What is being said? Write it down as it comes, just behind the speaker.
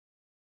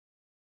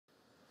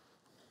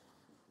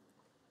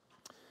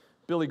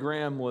Billy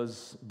Graham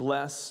was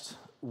blessed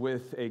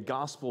with a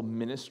gospel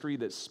ministry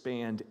that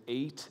spanned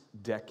 8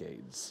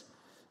 decades,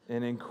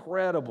 an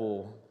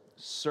incredible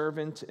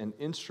servant and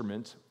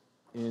instrument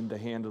in the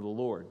hand of the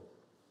Lord.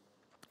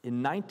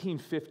 In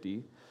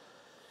 1950,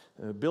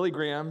 Billy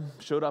Graham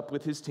showed up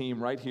with his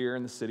team right here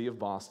in the city of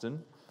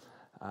Boston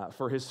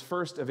for his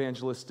first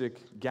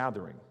evangelistic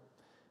gathering.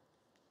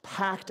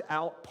 Packed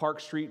out Park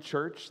Street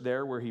Church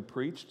there where he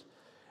preached,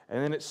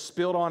 and then it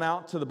spilled on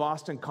out to the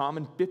Boston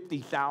Common.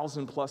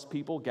 50,000 plus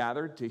people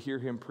gathered to hear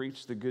him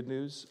preach the good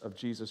news of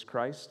Jesus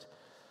Christ.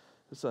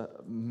 It's a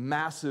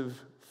massive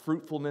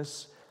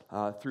fruitfulness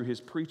through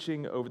his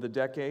preaching over the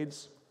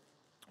decades.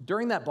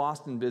 During that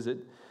Boston visit,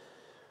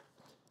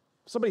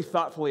 somebody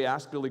thoughtfully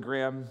asked Billy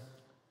Graham,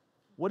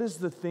 "What is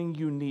the thing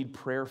you need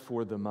prayer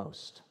for the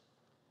most?"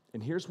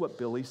 And here's what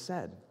Billy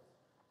said: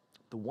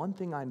 "The one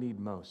thing I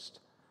need most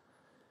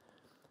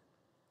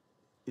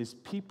is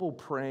people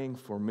praying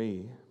for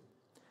me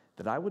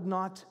that I would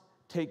not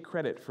take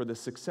credit for the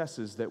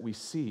successes that we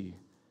see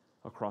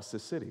across the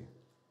city,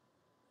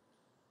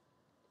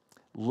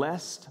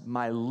 lest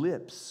my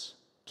lips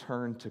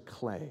turn to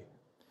clay."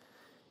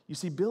 You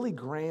see, Billy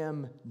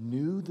Graham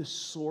knew the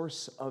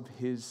source of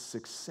his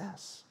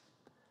success.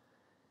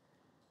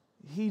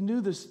 He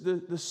knew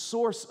the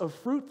source of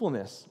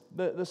fruitfulness,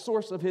 the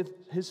source of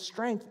his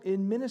strength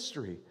in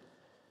ministry.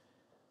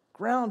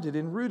 Grounded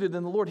and rooted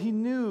in the Lord. He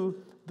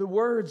knew the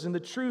words and the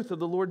truth of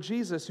the Lord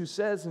Jesus, who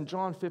says in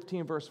John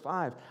 15, verse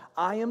 5,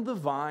 "I am the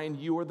vine,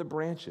 you are the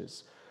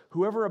branches.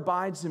 Whoever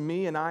abides in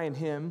me and I in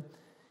him,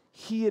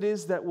 he it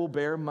is that will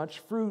bear much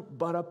fruit.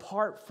 But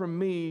apart from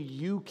me,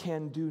 you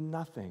can do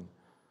nothing."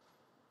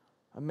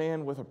 A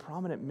man with a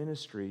prominent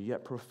ministry,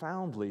 yet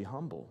profoundly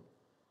humble.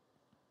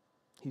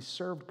 He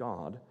served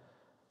God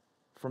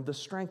from the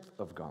strength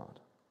of God,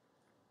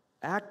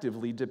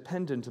 actively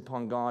dependent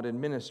upon God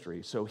in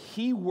ministry. So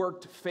he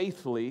worked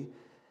faithfully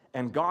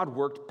and God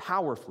worked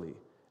powerfully.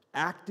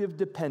 Active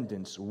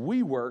dependence.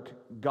 We work,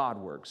 God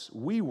works.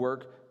 We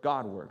work,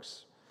 God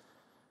works.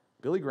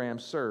 Billy Graham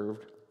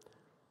served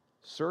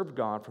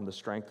God from the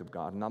strength of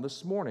God. Now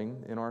this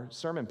morning in our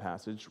sermon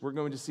passage, we're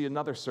going to see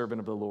another servant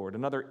of the Lord,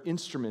 another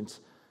instrument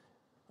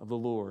of the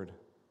Lord.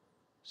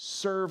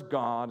 Serve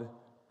God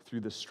through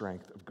the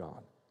strength of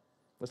God.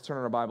 Let's turn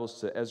our Bibles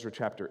to Ezra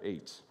chapter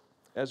 8.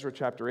 Ezra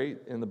chapter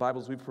 8, in the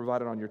Bibles we've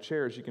provided on your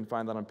chairs, you can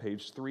find that on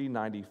page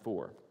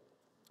 394.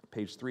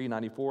 Page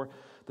 394.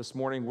 This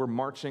morning we're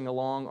marching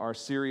along our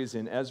series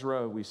in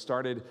Ezra. We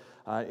started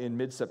in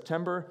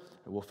mid-September,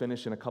 and we'll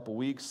finish in a couple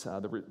weeks.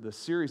 The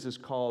series is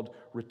called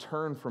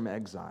Return from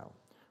Exile.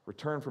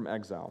 Return from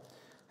Exile.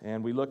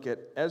 And we look at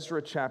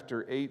Ezra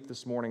chapter 8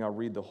 this morning. I'll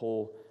read the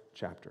whole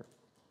chapter.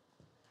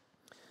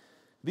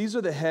 "These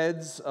are the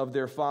heads of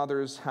their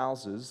fathers'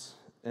 houses,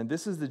 and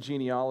this is the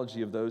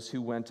genealogy of those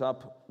who went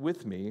up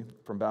with me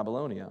from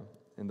Babylonia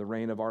in the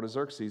reign of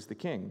Artaxerxes the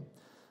king.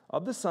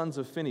 Of the sons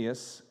of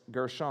Phinehas,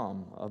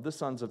 Gershom. Of the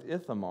sons of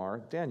Ithamar,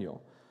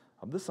 Daniel.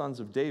 Of the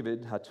sons of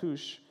David,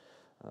 Hattush.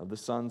 Of the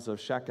sons of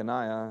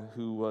Shechaniah,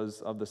 who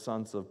was of the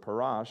sons of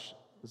Parash,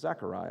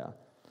 Zechariah,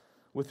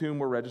 with whom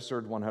were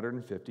registered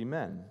 150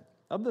 men.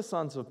 Of the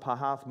sons of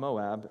Pahath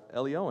Moab,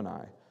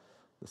 Elionai,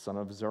 the son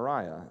of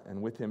Zariah,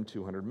 and with him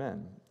 200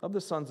 men. Of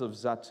the sons of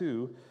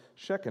Zattu,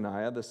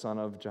 Shechaniah, the son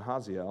of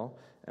Jahaziel,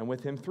 and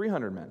with him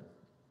 300 men.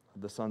 Of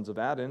the sons of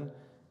Adin,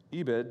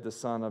 Ebed, the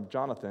son of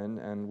Jonathan,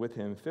 and with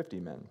him 50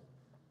 men.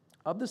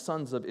 Of the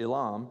sons of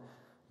Elam,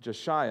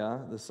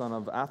 Jeshiah, the son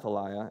of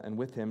Athaliah, and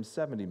with him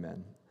 70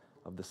 men.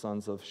 Of the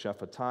sons of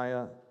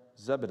Shephatiah,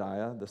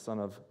 Zebediah, the son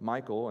of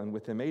Michael, and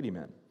with him 80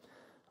 men.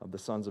 Of the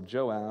sons of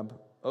Joab,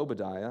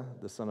 Obadiah,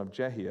 the son of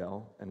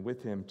Jehiel, and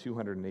with him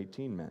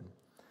 218 men.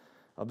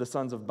 Of the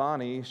sons of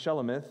Bani,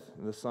 Shelomith,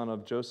 the son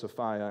of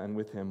Josephiah, and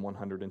with him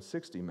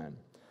 160 men.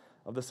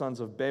 Of the sons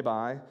of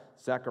Bebai,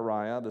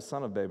 Zechariah, the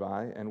son of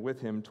Bebai, and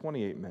with him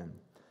 28 men.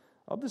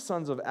 Of the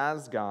sons of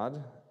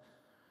Azgad,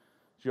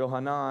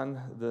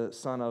 Johanan, the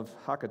son of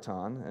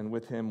Hakatan, and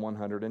with him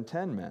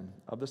 110 men.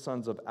 Of the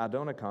sons of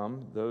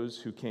Adonikam,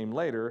 those who came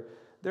later,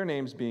 their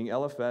names being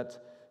Eliphet,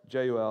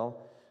 Jeuel,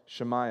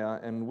 Shemaiah,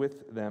 and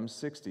with them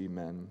 60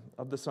 men.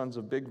 Of the sons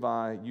of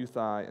Bigvai,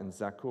 Uthai, and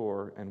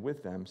Zachor, and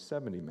with them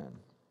 70 men.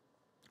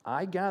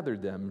 I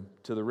gathered them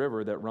to the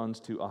river that runs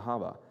to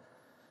Ahava,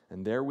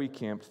 and there we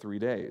camped 3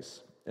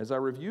 days. As I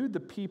reviewed the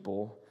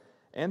people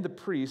and the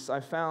priests, I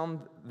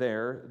found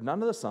there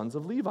none of the sons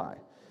of Levi.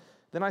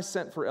 Then I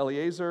sent for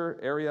Eleazar,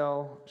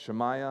 Ariel,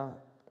 Shemaiah,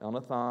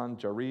 Elnathan,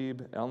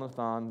 Jarib,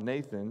 Elnathan,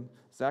 Nathan,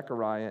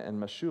 Zechariah,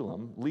 and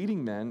Meshullam,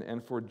 leading men,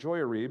 and for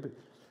Joarib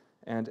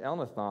and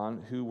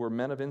Elnathan, who were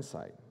men of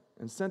insight,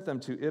 and sent them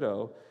to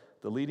Iddo,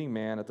 the leading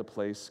man at the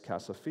place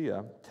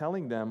Casaphia,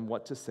 telling them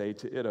what to say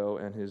to Iddo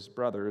and his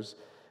brothers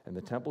and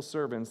the temple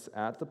servants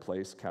at the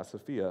place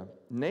Casaphia,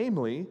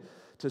 namely,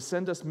 to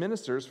send us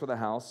ministers for the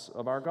house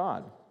of our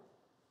God.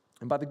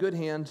 And by the good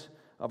hand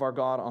of our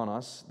God on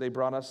us, they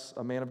brought us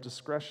a man of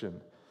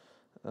discretion,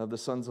 of the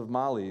sons of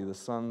Mali, the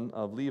son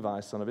of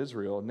Levi, son of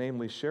Israel,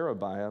 namely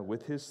Sherebiah,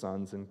 with his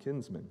sons and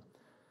kinsmen,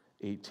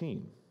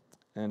 18.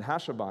 and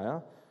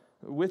Hashabiah,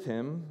 with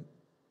him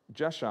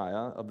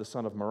Jeshiah of the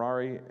son of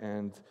Merari,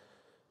 and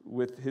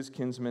with his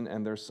kinsmen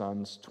and their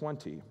sons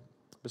 20.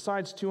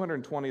 Besides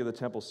 220 of the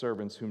temple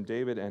servants whom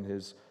David and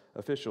his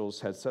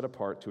officials had set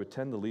apart to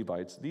attend the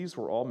Levites, these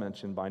were all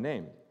mentioned by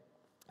name.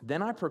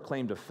 Then I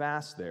proclaimed a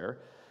fast there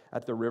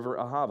at the river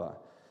Ahava,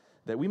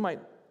 that we might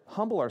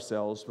humble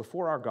ourselves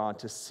before our God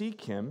to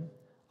seek him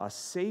a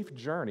safe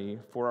journey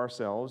for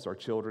ourselves, our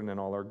children, and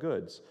all our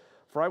goods.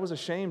 For I was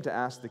ashamed to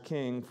ask the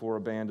king for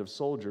a band of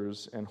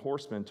soldiers and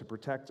horsemen to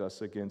protect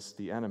us against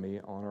the enemy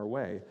on our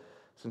way,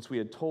 since we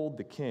had told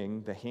the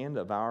king, the hand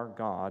of our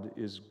God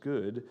is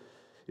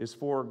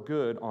for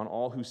good on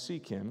all who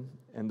seek him,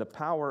 and the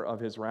power of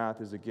his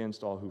wrath is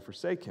against all who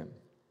forsake him.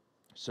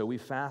 So we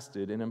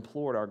fasted and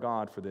implored our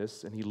God for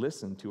this, and he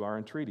listened to our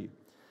entreaty.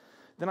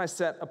 Then I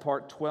set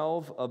apart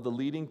 12 of the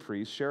leading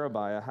priests,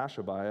 Sherebiah,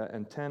 Hashabiah,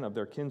 and 10 of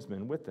their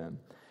kinsmen with them.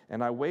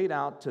 And I weighed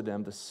out to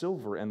them the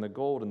silver and the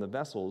gold and the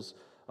vessels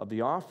of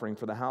the offering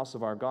for the house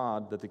of our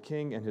God that the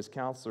king and his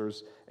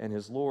counselors and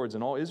his lords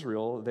and all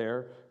Israel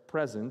there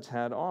present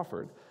had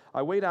offered.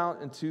 I weighed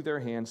out into their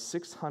hands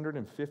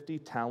 650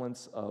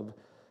 talents of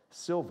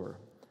silver,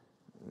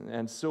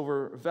 and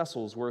silver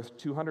vessels worth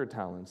 200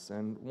 talents,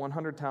 and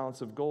 100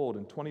 talents of gold,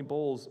 and 20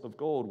 bowls of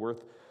gold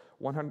worth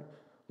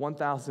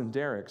 1,000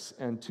 derricks,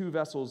 and 2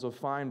 vessels of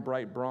fine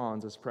bright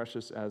bronze as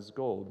precious as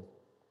gold.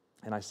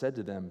 And I said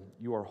to them,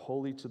 you are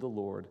holy to the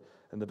Lord,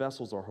 and the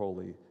vessels are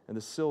holy, and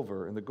the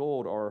silver and the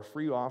gold are a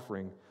free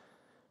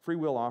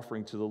will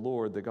offering to the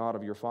Lord, the God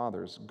of your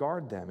fathers.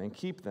 Guard them and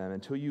keep them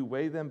until you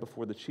weigh them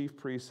before the chief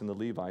priests and the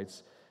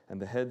Levites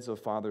and the heads of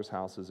fathers'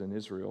 houses in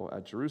Israel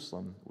at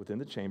Jerusalem within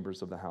the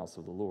chambers of the house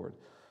of the Lord.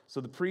 So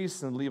the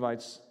priests and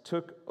Levites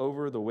took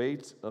over the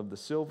weight of the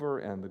silver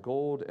and the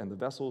gold and the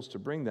vessels to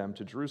bring them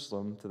to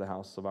Jerusalem to the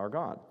house of our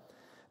God.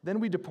 Then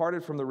we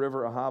departed from the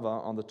river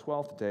Ahava on the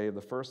 12th day of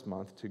the first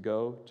month to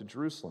go to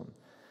Jerusalem.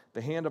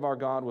 The hand of our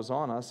God was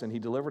on us, and he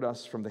delivered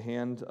us from the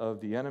hand of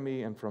the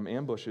enemy and from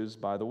ambushes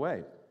by the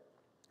way.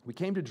 We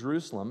came to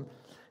Jerusalem,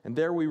 and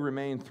there we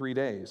remained 3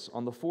 days.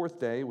 On the 4th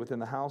day, within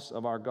the house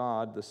of our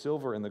God, the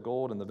silver and the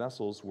gold and the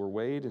vessels were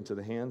weighed into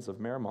the hands of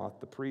Meremoth,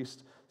 the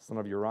priest, son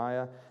of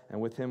Uriah, and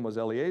with him was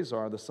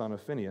Eleazar, the son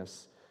of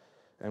Phinehas.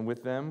 And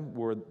with them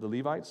were the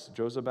Levites,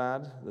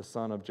 Jozabad, the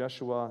son of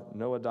Jeshua,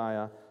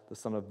 Noadiah, the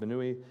son of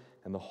Binnui,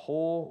 and the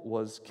whole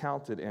was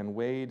counted and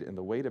weighed, and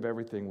the weight of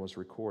everything was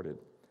recorded.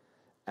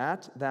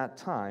 At that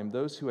time,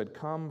 those who had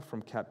come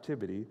from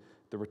captivity,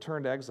 the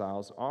returned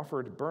exiles,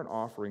 offered burnt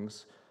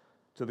offerings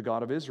to the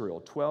God of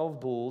Israel, 12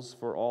 bulls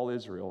for all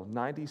Israel,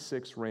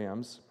 96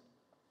 rams,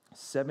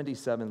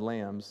 77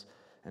 lambs,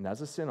 and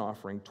as a sin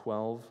offering,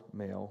 12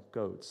 male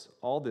goats.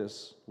 All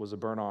this was a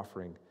burnt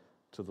offering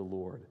to the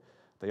Lord.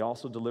 They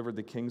also delivered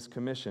the king's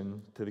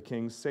commission to the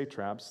king's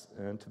satraps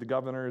and to the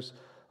governors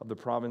of the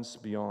province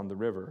beyond the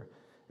river,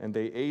 and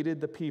they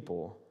aided the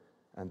people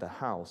and the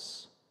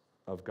house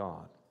of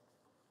God.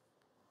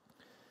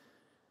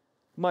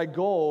 My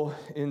goal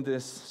in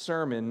this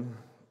sermon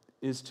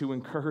is to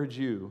encourage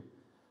you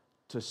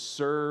to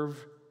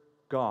serve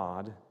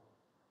God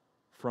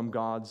from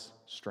God's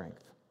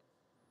strength.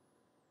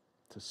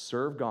 To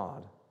serve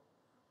God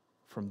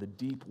from the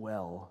deep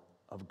well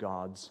of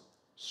God's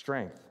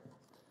strength.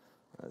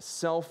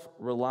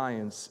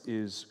 Self-reliance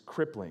is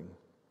crippling.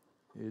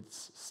 It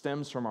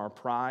stems from our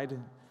pride,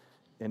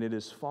 and it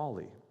is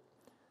folly.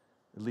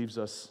 It leaves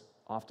us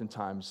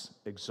oftentimes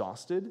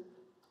exhausted,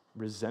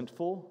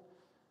 resentful,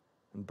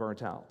 and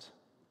burnt out.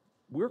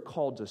 We're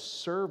called to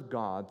serve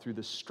God through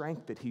the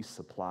strength that he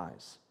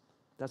supplies.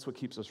 That's what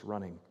keeps us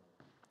running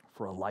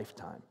for a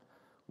lifetime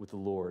with the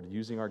Lord,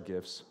 using our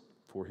gifts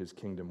for his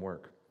kingdom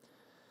work.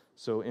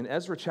 So in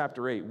Ezra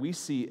chapter 8, we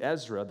see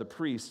Ezra, the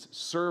priest,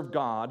 serve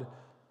God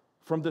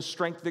from the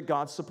strength that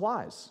God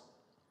supplies.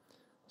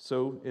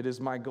 So it is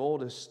my goal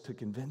to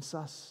convince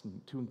us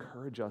and to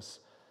encourage us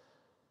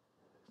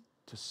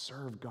to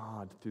serve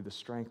God through the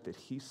strength that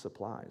he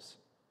supplies.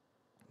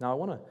 Now I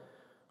want to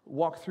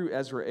walk through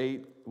Ezra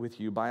 8 with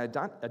you by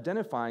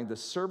identifying the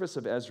service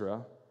of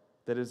Ezra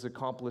that is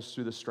accomplished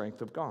through the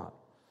strength of God.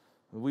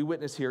 We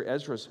witness here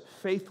Ezra's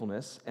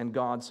faithfulness and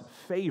God's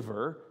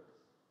favor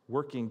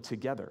working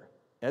together.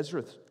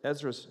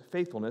 Ezra's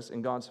faithfulness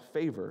and God's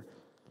favor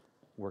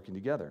working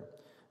together.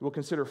 We'll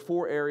consider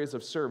 4 areas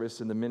of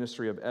service in the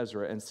ministry of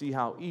Ezra and see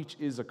how each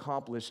is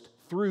accomplished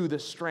through the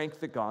strength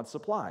that God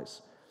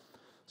supplies.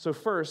 So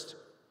first,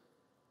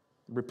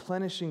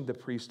 replenishing the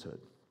priesthood.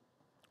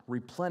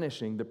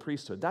 Replenishing the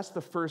priesthood. That's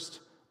the first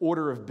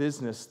order of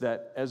business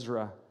that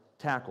Ezra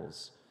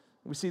tackles.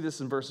 We see this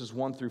in verses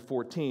 1 through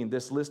 14,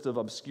 this list of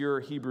obscure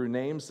Hebrew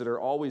names that are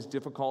always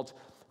difficult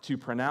to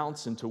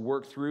pronounce and to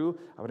work through.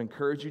 I would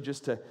encourage you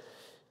just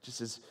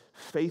as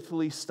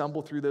faithfully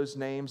stumble through those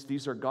names.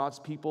 These are God's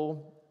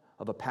people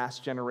of a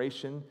past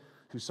generation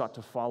who sought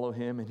to follow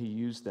him, and he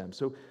used them.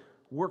 So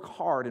work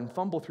hard and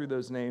fumble through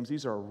those names.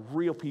 These are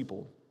real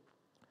people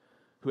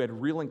who had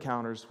real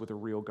encounters with a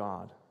real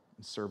God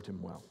and served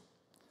him well.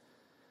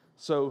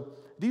 So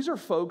these are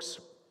folks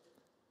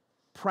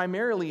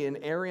primarily in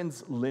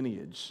Aaron's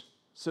lineage.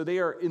 So they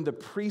are in the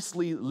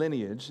priestly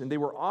lineage, and they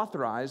were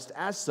authorized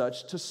as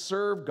such to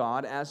serve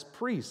God as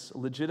priests,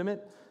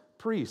 legitimate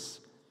priests.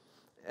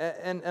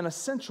 And an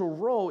essential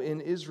role in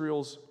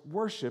Israel's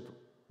worship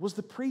was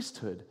the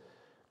priesthood.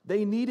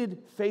 They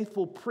needed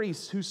faithful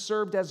priests who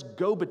served as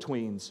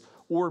go-betweens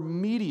or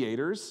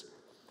mediators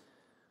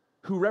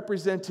who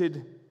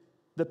represented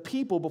the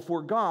people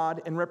before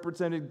God and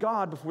represented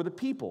God before the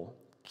people.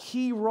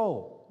 Key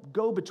role,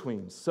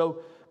 go-betweens. So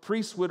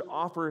priests would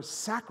offer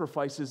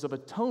sacrifices of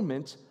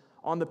atonement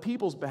on the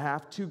people's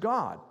behalf to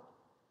God.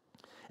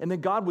 And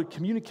then God would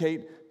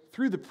communicate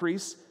through the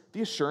priests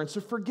the assurance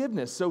of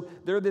forgiveness. So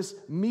they're this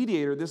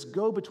mediator, this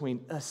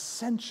go-between,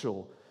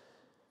 essential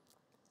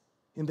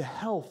in the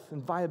health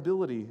and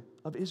viability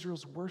of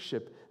Israel's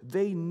worship.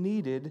 They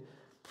needed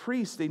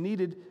priests, they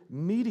needed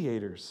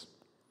mediators.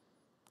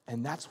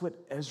 And that's what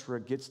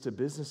Ezra gets to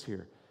business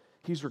here.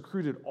 He's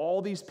recruited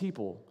all these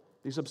people,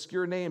 these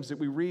obscure names that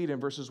we read in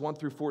verses 1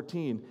 through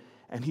 14,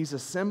 and he's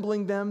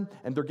assembling them,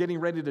 and they're getting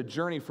ready to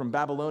journey from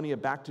Babylonia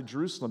back to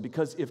Jerusalem,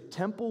 because if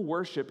temple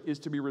worship is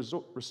to be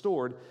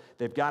restored,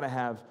 they've got to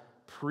have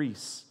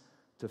priests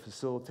to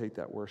facilitate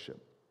that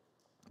worship.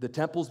 The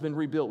temple's been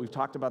rebuilt. We've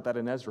talked about that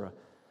in Ezra.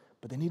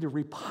 But they need to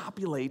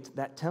repopulate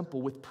that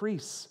temple with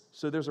priests.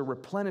 So there's a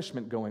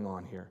replenishment going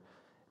on here.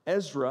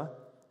 Ezra,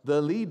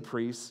 the lead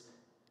priest,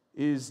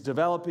 is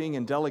developing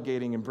and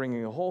delegating and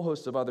bringing a whole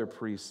host of other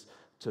priests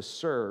to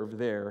serve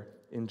there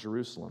in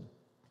Jerusalem.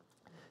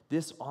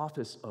 This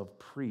office of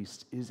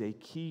priest is a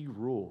key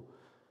role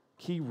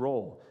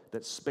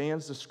that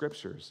spans the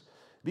scriptures.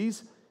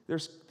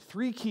 There's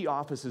three key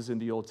offices in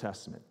the Old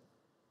Testament: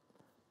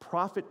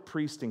 prophet,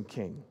 priest, and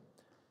king.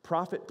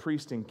 Prophet,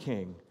 priest, and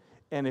king.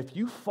 And if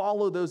you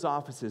follow those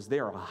offices, they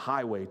are a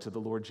highway to the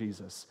Lord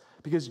Jesus,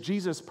 because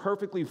Jesus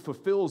perfectly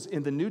fulfills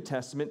in the New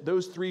Testament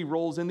those three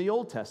roles in the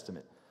Old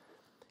Testament.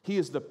 He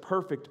is the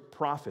perfect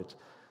prophet,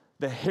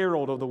 the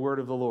herald of the word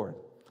of the Lord.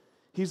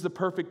 He's the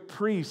perfect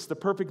priest, the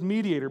perfect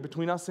mediator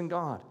between us and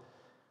God.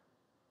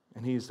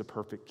 And he is the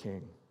perfect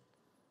king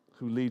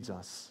who leads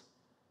us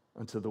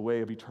unto the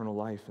way of eternal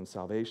life and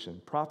salvation.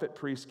 Prophet,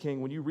 priest,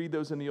 king, when you read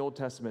those in the Old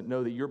Testament,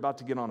 know that you're about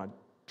to get on a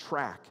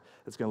track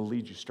that's going to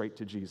lead you straight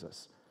to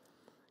Jesus.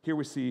 Here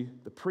we see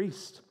the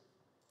priest,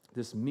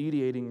 this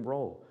mediating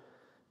role.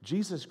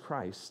 Jesus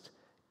Christ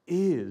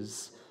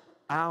is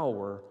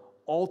our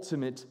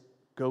ultimate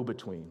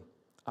go-between,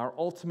 our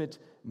ultimate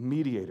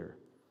mediator.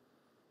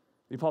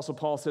 The Apostle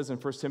Paul says in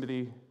 1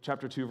 Timothy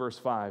chapter 2, verse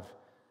 5,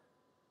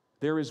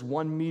 there is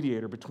one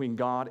mediator between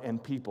God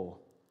and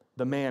people,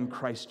 the man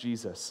Christ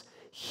Jesus.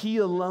 He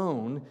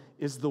alone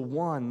is the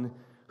one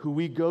who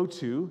we go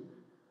to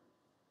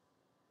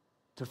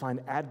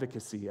find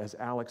advocacy, as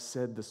Alex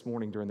said this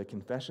morning during the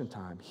confession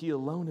time. He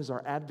alone is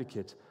our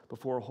advocate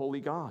before a holy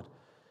God.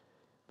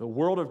 The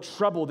world of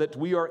trouble that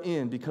we are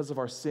in because of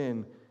our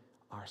sin,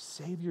 our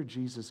Savior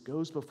Jesus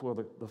goes before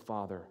the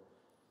Father,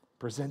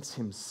 presents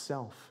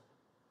himself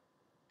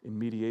in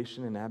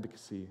mediation and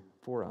advocacy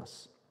for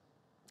us,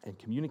 and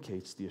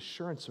communicates the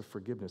assurance of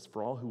forgiveness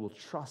for all who will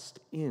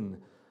trust in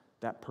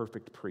that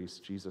perfect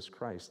priest, Jesus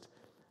Christ.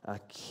 A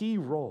key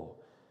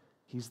role.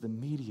 He's the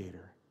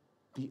mediator.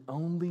 The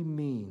only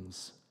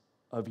means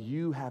of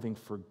you having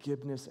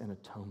forgiveness and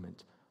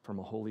atonement from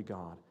a holy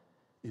God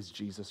is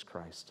Jesus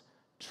Christ.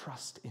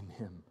 Trust in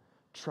him.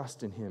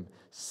 Trust in him.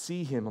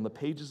 See him on the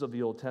pages of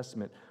the Old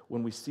Testament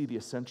when we see the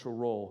essential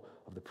role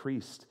of the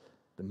priest,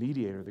 the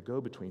mediator, the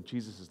go-between.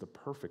 Jesus is the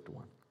perfect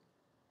one.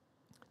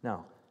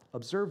 Now,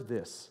 observe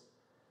this.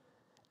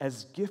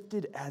 As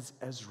gifted as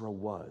Ezra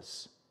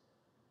was,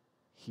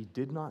 he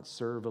did not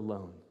serve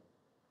alone.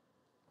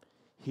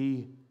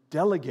 He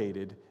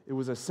delegated. It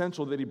was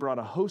essential that he brought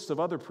a host of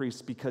other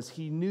priests because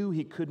he knew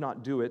he could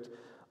not do it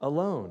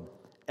alone.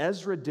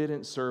 Ezra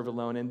didn't serve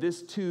alone, and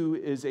this too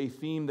is a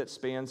theme that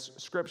spans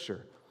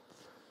Scripture.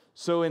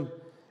 So in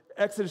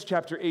Exodus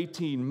chapter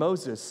 18,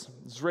 Moses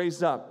is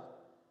raised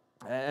up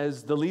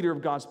as the leader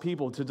of God's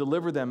people to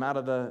deliver them out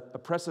of the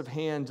oppressive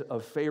hand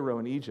of Pharaoh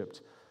in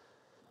Egypt.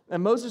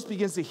 And Moses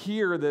begins to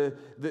hear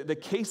the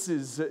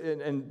cases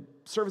and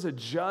serve as a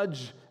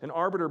judge and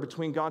arbiter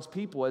between God's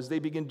people as they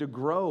begin to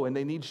grow and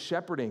they need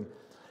shepherding.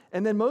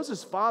 And then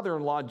Moses'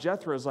 father-in-law,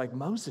 Jethro, is like,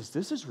 Moses,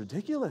 this is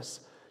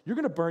ridiculous. You're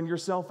going to burn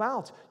yourself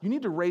out. You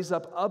need to raise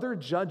up other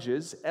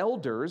judges,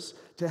 elders,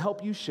 to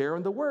help you share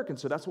in the work. And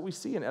so that's what we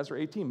see in Ezra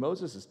 18.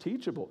 Moses is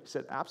teachable. He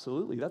said,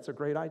 absolutely, that's a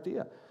great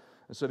idea.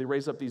 And so they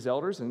raise up these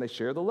elders and they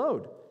share the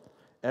load.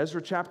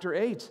 Ezra chapter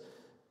 8.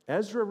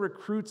 Ezra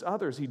recruits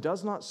others. He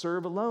does not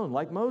serve alone,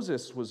 like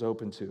Moses was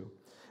open to.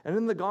 And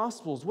in the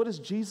Gospels, what does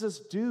Jesus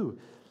do?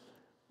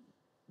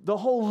 The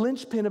whole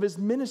linchpin of his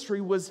ministry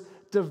was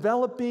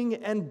developing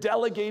and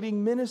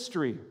delegating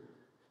ministry.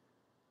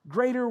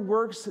 Greater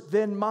works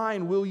than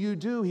mine will you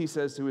do, he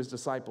says to his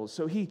disciples.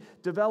 So he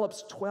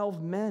develops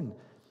 12 men.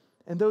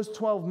 And those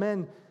 12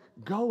 men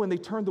go and they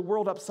turn the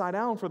world upside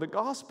down for the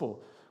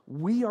gospel.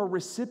 We are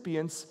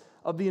recipients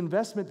of the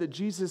investment that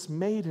Jesus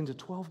made into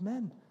 12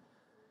 men.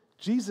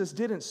 Jesus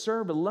didn't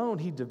serve alone.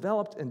 He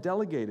developed and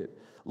delegated.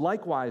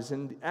 Likewise,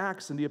 in the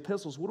Acts and the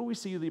epistles, what do we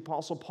see the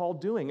Apostle Paul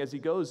doing as he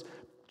goes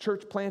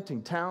church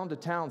planting, town to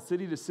town,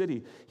 city to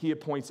city? He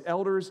appoints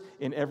elders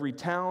in every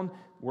town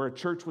where a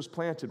church was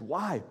planted.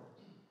 Why?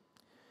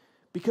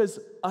 Because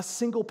a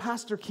single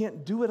pastor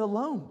can't do it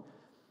alone.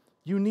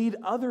 You need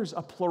others,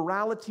 a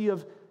plurality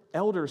of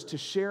elders to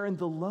share in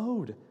the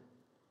load.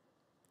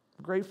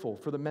 I'm grateful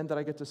for the men that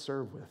I get to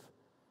serve with.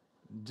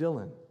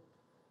 Dylan,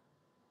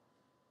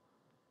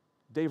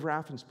 Dave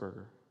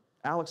Raffensperger,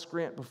 Alex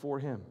Grant before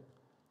him,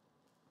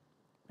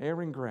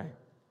 Aaron Gray,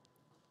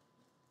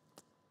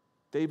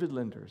 David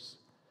Linders,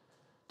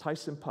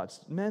 Tyson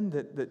Putz, men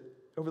that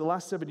over the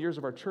last 7 years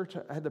of our church,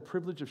 I had the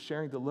privilege of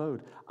sharing the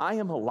load. I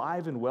am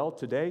alive and well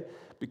today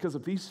because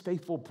of these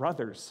faithful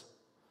brothers.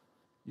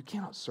 You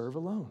cannot serve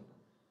alone.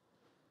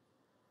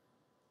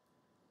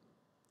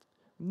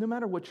 No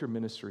matter what your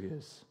ministry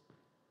is,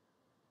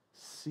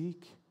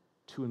 seek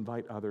to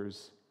invite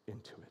others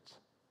into it.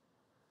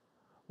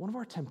 One of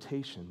our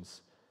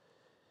temptations,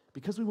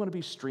 because we want to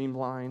be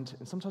streamlined,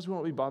 and sometimes we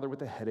won't be bothered with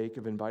the headache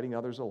of inviting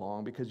others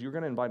along, because you're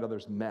going to invite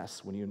others'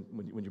 mess when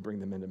you bring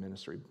them into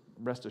ministry,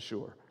 rest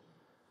assured,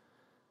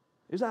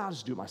 is I'll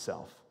just do it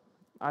myself.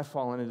 I've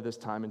fallen into this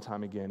time and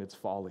time again. It's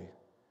folly.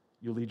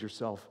 You'll lead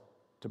yourself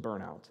to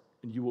burnout,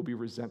 and you will be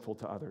resentful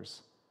to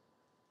others.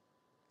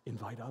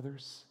 Invite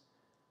others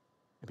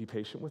and be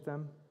patient with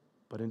them,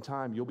 but in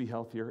time, you'll be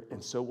healthier,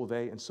 and so will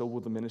they, and so will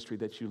the ministry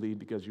that you lead,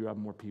 because you have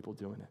more people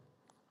doing it.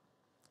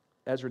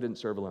 Ezra didn't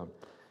serve alone.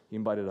 He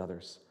invited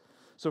others.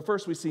 So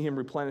first, we see him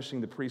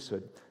replenishing the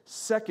priesthood.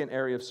 Second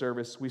area of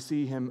service, we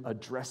see him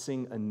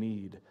addressing a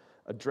need.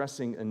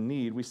 Addressing a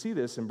need. We see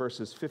this in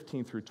verses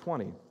 15 through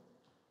 20.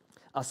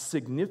 A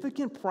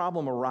significant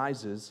problem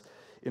arises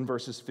in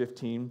verses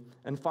 15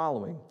 and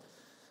following.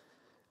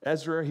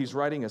 Ezra, he's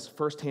writing his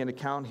first-hand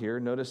account here.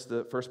 Notice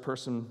the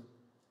first-person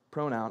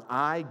pronoun.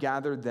 I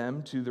gathered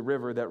them to the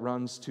river that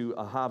runs to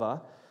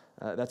Ahava.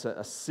 That's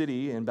a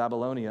city in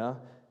Babylonia,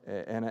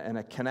 and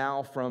a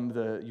canal from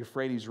the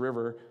Euphrates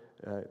River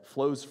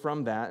flows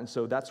from that, and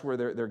so that's where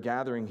they're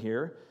gathering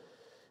here.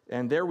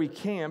 And there we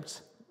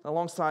camped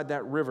alongside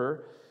that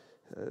river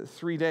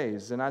 3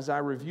 days. And as I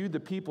reviewed the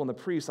people and the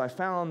priests, I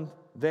found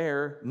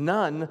there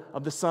none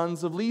of the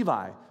sons of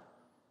Levi.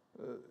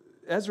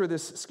 Ezra,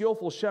 this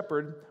skillful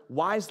shepherd,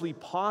 wisely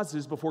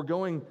pauses before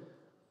going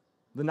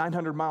the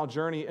 900-mile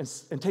journey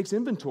and takes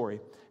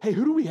inventory. Hey,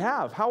 who do we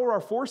have? How are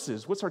our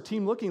forces? What's our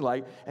team looking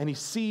like? And he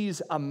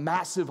sees a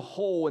massive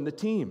hole in the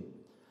team.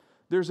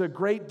 There's a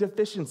great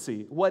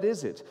deficiency. What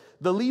is it?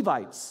 The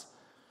Levites.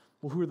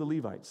 Well, who are the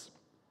Levites?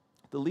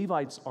 The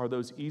Levites are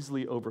those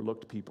easily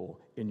overlooked people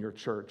in your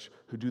church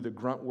who do the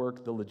grunt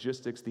work, the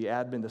logistics, the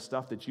admin, the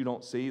stuff that you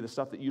don't see, the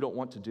stuff that you don't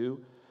want to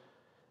do.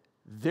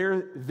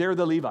 They're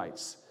the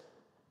Levites.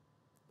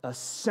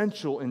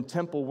 Essential in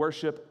temple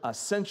worship,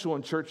 essential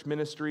in church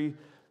ministry.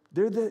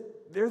 They're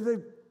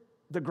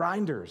the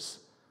grinders.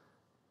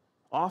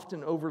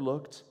 Often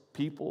overlooked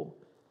people,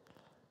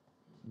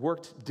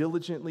 worked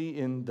diligently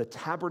in the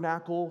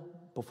tabernacle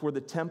before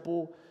the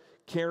temple,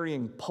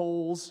 carrying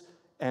poles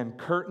and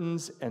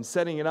curtains and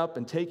setting it up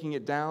and taking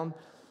it down.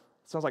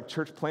 Sounds like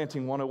church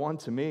planting 101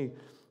 to me.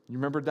 You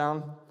remember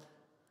down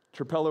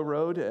Trapello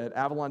Road at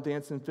Avalon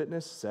Dance and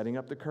Fitness, setting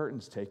up the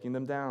curtains, taking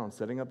them down,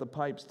 setting up the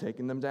pipes,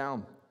 taking them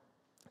down.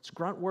 It's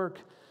grunt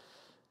work.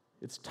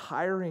 It's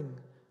tiring,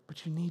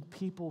 but you need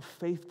people,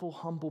 faithful,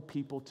 humble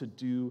people to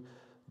do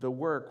the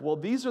work. Well,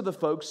 these are the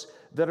folks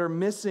that are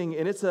missing,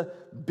 and it's a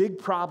big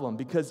problem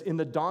because in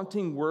the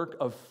daunting work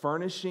of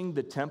furnishing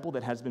the temple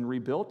that has been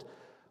rebuilt,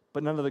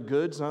 but none of the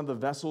goods, none of the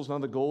vessels, none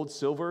of the gold,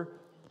 silver,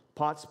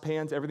 pots,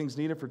 pans, everything's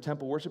needed for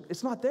temple worship,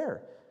 it's not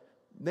there.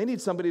 They need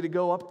somebody to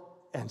go up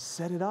and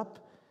set it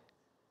up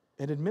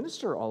and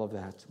administer all of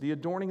that. The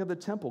adorning of the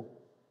temple,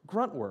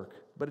 grunt work,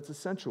 but it's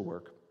essential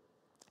work.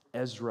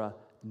 Ezra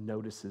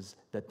notices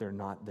that they're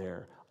not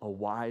there. A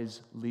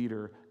wise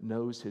leader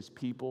knows his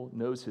people,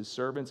 knows his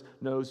servants,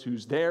 knows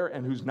who's there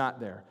and who's not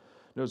there,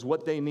 knows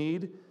what they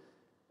need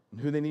and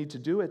who they need to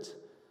do it.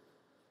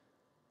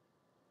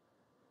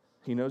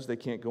 He knows they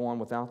can't go on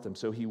without them.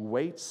 So he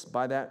waits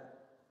by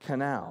that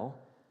canal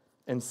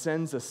and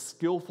sends a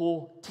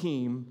skillful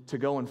team to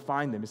go and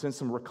find them. He sends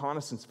some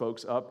reconnaissance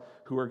folks up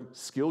who are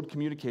skilled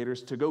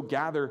communicators to go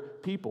gather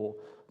people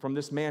from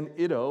this man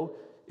Iddo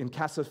in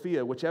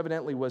Casaphia, which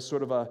evidently was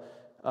sort of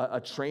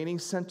a training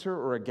center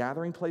or a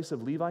gathering place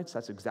of Levites.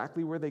 That's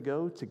exactly where they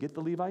go to get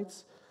the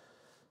Levites.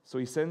 So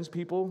he sends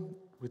people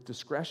with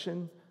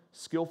discretion,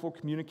 skillful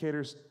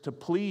communicators to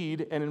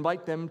plead and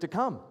invite them to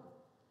come.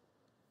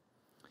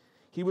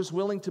 He was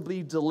willing to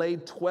be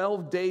delayed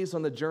 12 days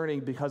on the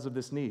journey because of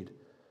this need.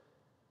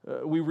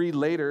 We read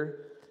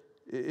later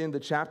in the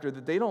chapter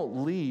that they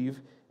don't leave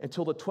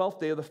until the 12th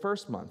day of the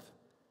first month.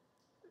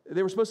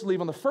 They were supposed to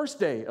leave on the first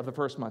day of the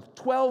first month.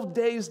 12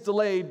 days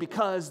delayed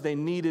because they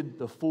needed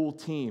the full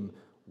team.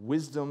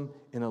 Wisdom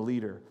in a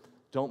leader.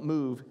 Don't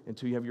move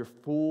until you have your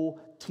full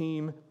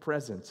team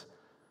present.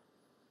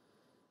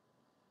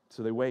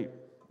 So they wait,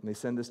 and they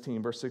send this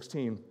team. Verse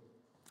 16,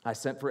 I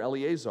sent for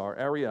Eleazar,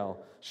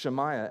 Ariel,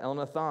 Shemaiah,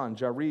 Elnathan,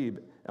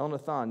 Jarib,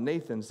 Elnathan,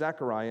 Nathan,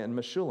 Zechariah, and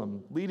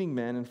Meshullam, leading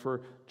men, and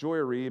for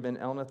Joarib and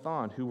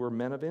Elnathan, who were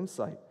men of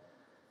insight,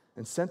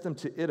 and sent them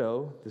to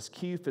Iddo, this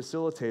key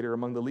facilitator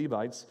among the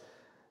Levites,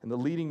 and the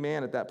leading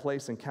man at that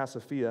place in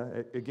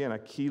Casaphia, again, a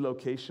key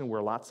location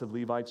where lots of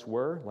Levites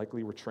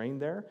likely were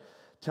trained there,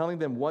 telling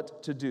them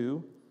what to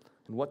do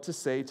and what to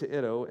say to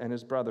Iddo and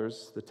his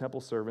brothers, the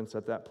temple servants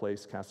at that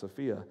place,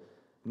 Casaphia,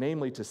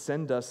 namely to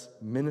send us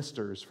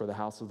ministers for the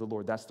house of the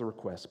Lord. That's the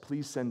request.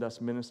 Please send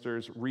us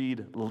ministers,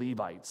 read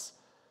Levites,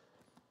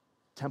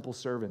 temple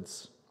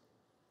servants.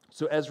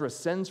 So Ezra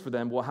sends for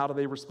them. Well, how do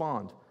they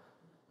respond?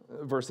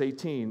 Verse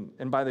 18,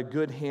 and by the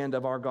good hand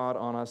of our God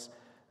on us,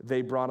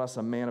 they brought us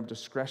a man of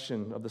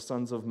discretion of the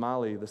sons of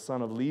Mali, the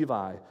son of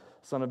Levi,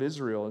 son of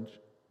Israel,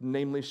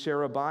 namely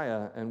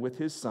Sherebiah, and with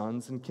his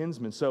sons and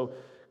kinsmen. So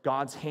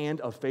God's hand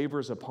of favor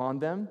is upon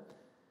them.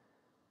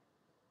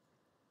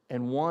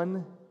 And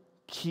one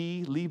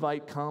key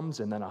Levite comes,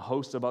 and then a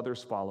host of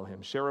others follow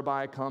him.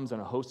 Sherebiah comes,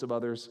 and a host of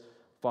others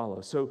follow.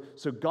 So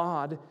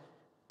God,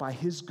 by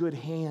his good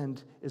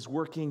hand, is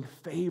working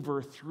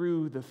favor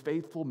through the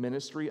faithful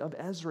ministry of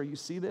Ezra. You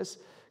see this?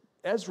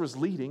 Ezra's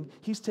leading.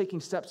 He's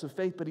taking steps of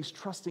faith, but he's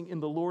trusting in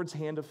the Lord's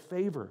hand of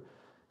favor.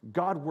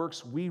 God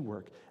works, we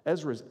work.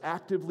 Ezra is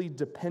actively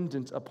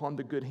dependent upon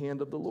the good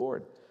hand of the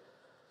Lord.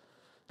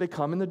 They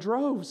come in the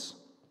droves.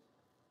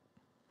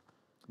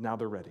 Now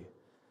they're ready.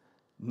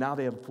 Now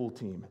they have a full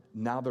team.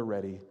 Now they're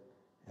ready,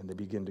 and they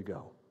begin to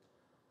go.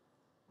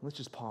 Let's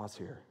just pause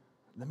here.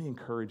 Let me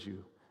encourage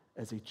you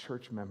as a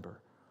church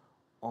member,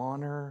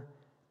 honor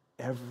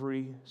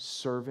every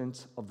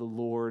servant of the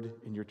Lord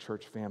in your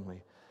church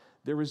family.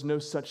 There is no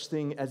such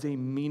thing as a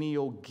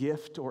menial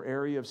gift or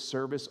area of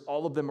service.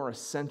 All of them are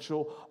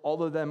essential.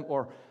 All of them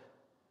are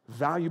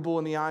valuable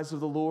in the eyes of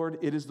the Lord.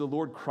 It is the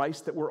Lord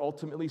Christ that we're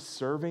ultimately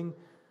serving.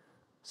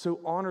 So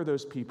honor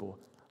those people.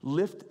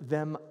 Lift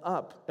them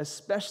up,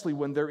 especially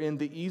when they're in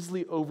the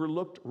easily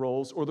overlooked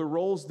roles or the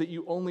roles that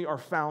you only are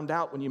found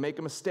out when you make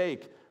a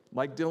mistake,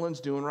 like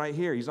Dylan's doing right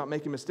here. He's not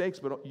making mistakes,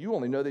 but you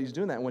only know that he's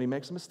doing that when he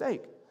makes a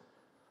mistake.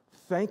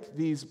 Thank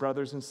these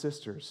brothers and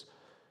sisters.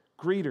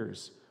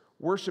 Greeters,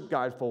 worship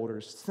guide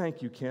folders,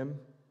 thank you, Kim.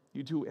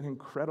 You do an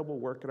incredible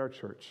work at our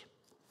church.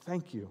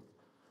 Thank you.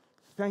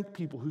 Thank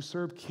people who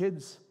serve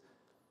kids.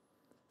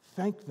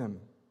 Thank them,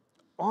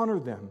 honor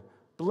them,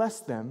 bless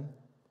them,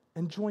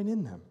 and join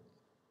in them.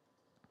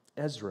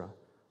 Ezra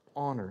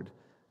honored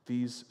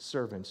these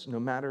servants, no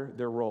matter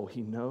their role.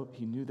 He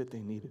knew that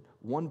they needed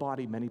one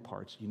body, many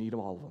parts. You need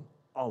them, all of them,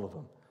 all of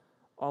them,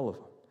 all of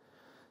them.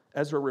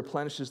 Ezra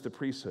replenishes the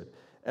priesthood.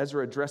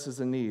 Ezra addresses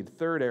the need.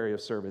 Third area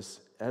of service,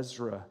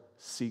 Ezra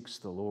seeks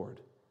the Lord.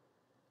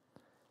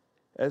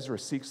 Ezra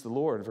seeks the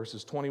Lord,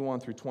 verses 21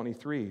 through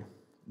 23.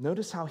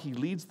 Notice how he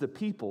leads the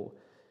people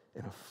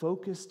in a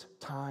focused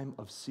time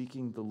of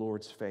seeking the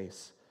Lord's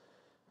face.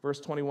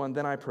 Verse 21,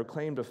 then I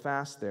proclaimed a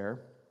fast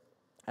there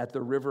at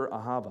the river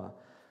Ahava,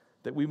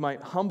 that we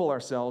might humble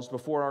ourselves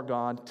before our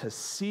God to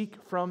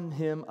seek from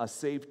him a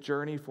safe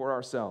journey for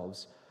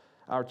ourselves,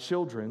 our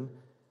children,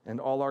 and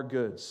all our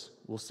goods.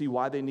 We'll see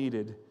why they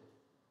needed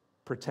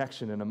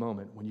protection in a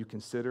moment when you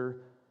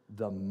consider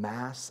the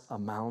mass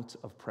amount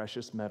of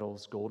precious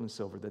metals, gold and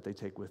silver, that they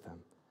take with them.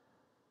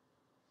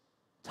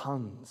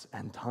 Tons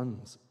and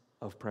tons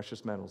of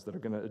precious metals that are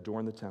going to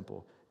adorn the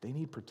temple. They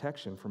need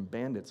protection from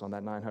bandits on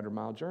that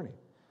 900-mile journey.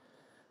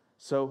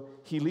 So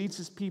he leads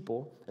his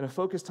people in a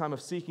focused time of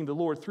seeking the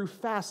Lord through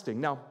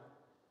fasting. Now,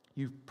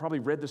 you've probably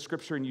read the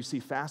scripture and you see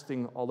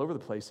fasting all over the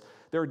place.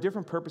 There are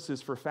different purposes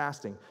for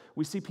fasting.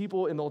 We see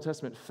people in the Old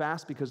Testament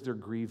fast because they're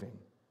grieving.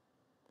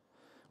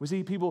 We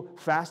see people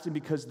fasting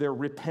because they're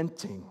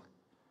repenting.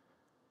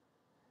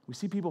 We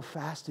see people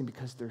fasting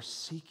because they're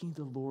seeking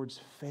the Lord's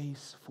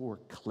face for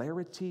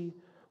clarity,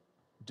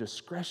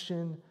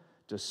 discretion,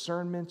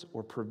 discernment,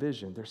 or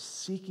provision. They're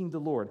seeking the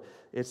Lord.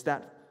 It's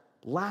that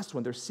last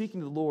one. They're seeking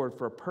the Lord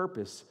for a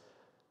purpose.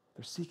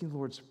 They're seeking the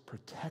Lord's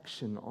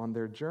protection on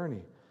their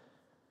journey.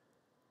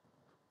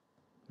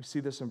 We see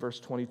this in verse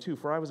 22.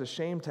 For I was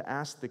ashamed to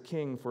ask the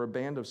king for a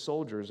band of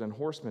soldiers and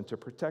horsemen to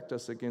protect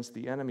us against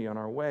the enemy on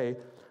our way,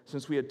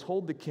 since we had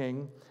told the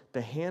king,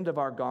 the hand of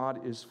our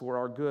God is for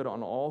our good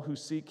on all who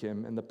seek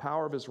him, and the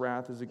power of his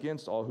wrath is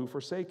against all who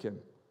forsake him.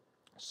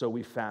 So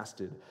we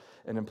fasted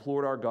and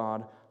implored our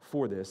God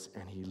for this,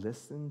 and he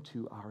listened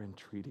to our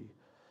entreaty.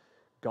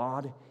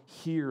 God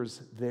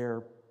hears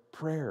their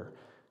prayer.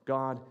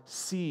 God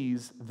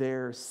sees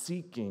their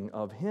seeking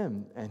of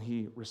him, and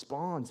he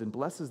responds and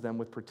blesses them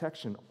with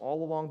protection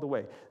all along the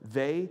way.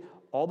 They,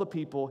 all the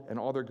people, and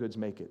all their goods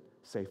make it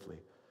safely.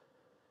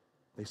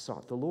 They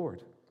sought the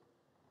Lord.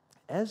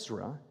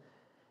 Ezra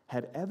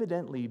had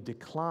evidently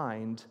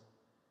declined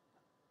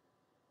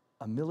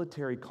a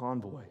military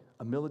convoy,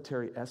 a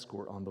military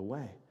escort on the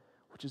way,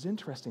 which is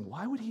interesting.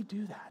 Why would he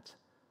do that?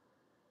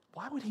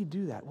 Why would he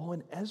do that? Well,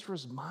 in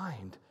Ezra's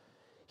mind,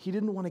 he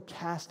didn't want to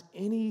cast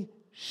any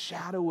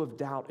shadow of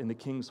doubt in the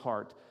king's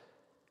heart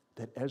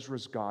that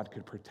Ezra's God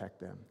could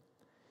protect them.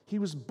 He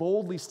was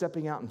boldly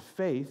stepping out in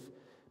faith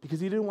because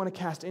he didn't want to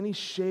cast any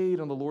shade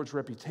on the Lord's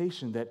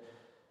reputation that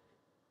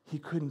he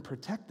couldn't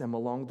protect them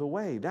along the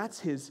way. That's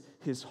his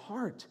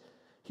heart.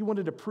 He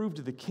wanted to prove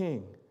to the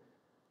king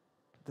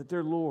that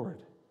their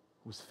Lord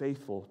was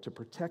faithful to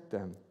protect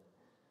them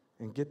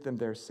and get them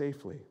there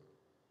safely.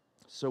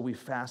 So we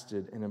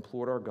fasted and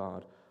implored our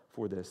God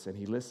for this, and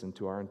he listened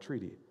to our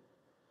entreaty.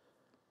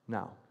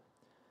 Now,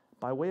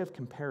 by way of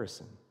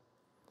comparison,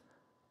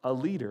 a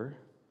leader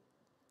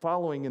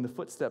following in the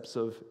footsteps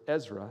of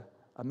Ezra,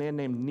 a man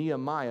named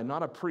Nehemiah,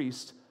 not a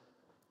priest,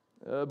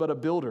 but a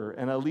builder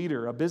and a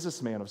leader, a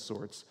businessman of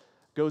sorts,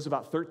 goes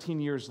about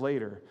 13 years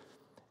later,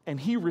 and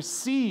he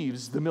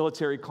receives the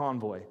military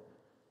convoy.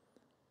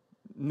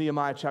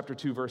 Nehemiah chapter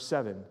 2, verse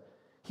 7.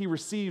 He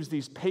receives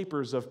these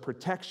papers of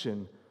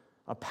protection,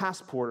 a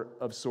passport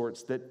of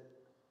sorts that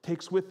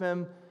takes with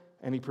them,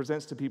 and he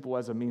presents to people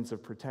as a means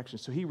of protection.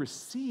 So he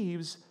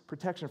receives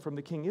protection from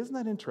the king. Isn't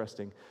that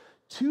interesting?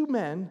 Two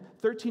men,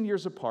 13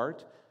 years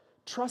apart,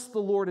 trust the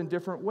Lord in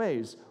different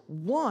ways.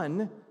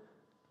 One,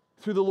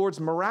 through the Lord's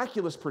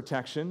miraculous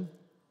protection,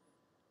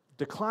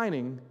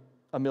 declining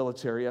a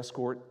military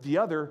escort. The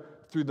other,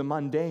 through the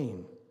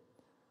mundane,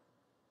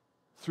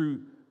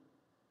 through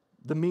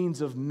the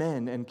means of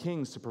men and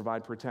kings to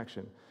provide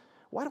protection.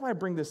 Why do I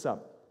bring this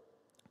up?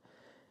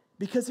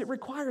 Because it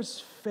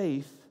requires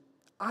faith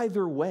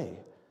either way.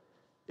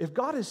 If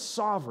God is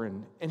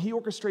sovereign and he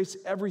orchestrates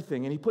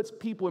everything and he puts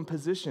people in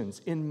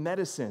positions in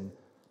medicine,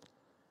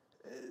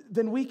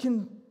 then we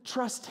can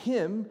trust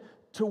him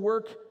to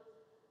work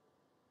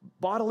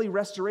bodily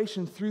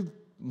restoration through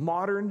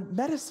modern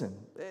medicine.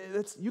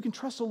 You can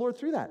trust the Lord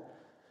through that.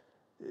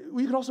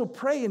 You can also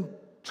pray and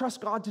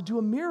trust God to do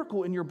a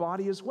miracle in your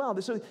body as well.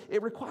 So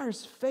it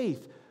requires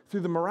faith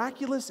through the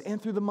miraculous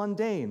and through the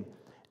mundane.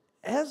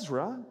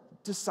 Ezra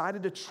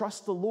decided to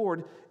trust the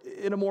Lord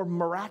in a more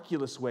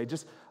miraculous way.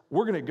 Just,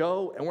 we're going to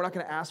go and we're not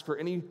going to ask for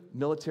any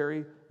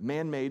military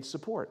man-made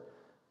support.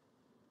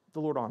 The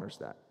Lord honors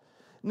that.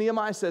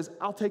 Nehemiah says,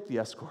 I'll take the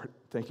escort.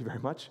 Thank you very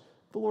much.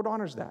 The Lord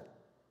honors that.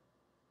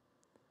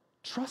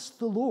 Trust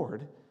the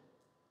Lord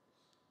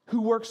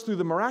who works through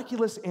the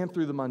miraculous and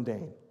through the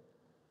mundane.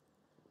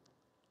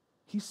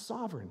 He's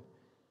sovereign.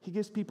 He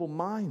gives people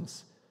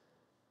minds.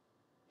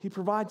 He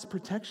provides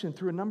protection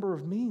through a number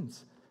of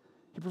means.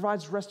 He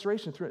provides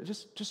restoration through it.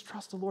 Just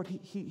trust the Lord.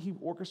 He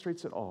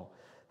orchestrates it all.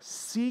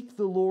 Seek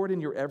the Lord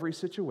in your every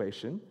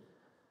situation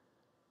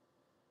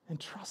and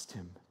trust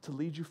him to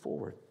lead you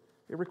forward.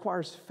 It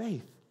requires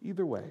faith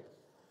either way.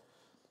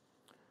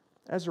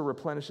 Ezra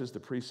replenishes the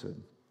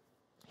priesthood.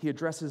 He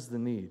addresses the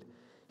need.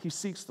 He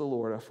seeks the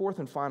Lord. A fourth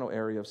and final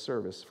area of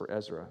service for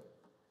Ezra.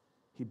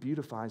 He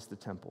beautifies the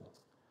temple.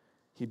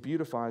 He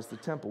beautifies the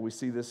temple. We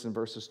see this in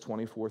verses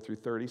 24 through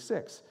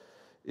 36.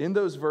 In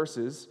those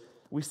verses,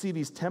 we see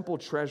these temple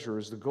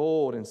treasures, the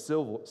gold and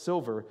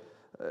silver,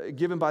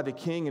 given by the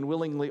king and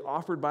willingly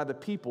offered by the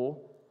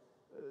people.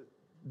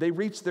 They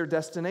reach their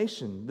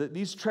destination.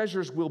 These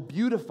treasures will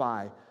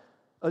beautify,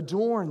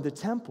 adorn the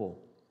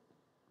temple.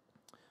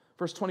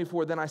 Verse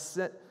 24, then I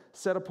set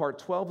apart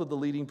 12 of the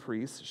leading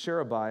priests,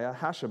 Sherebiah,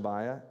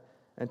 Hashabiah,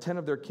 and 10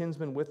 of their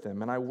kinsmen with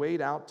them. And I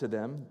weighed out to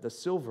them the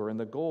silver and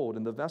the gold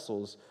and the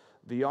vessels,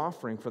 the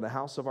offering for the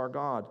house of our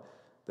God,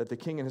 that the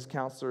king and his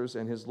counselors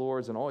and his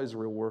lords and all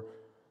Israel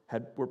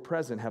were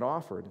present, had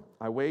offered.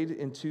 I weighed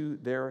into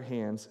their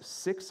hands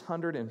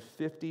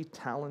 650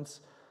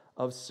 talents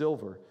of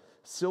silver.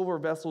 Silver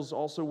vessels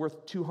also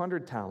worth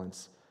 200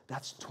 talents.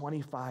 That's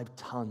 25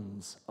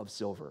 tons of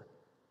silver.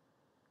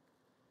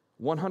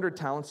 100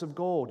 talents of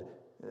gold.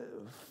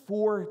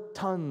 4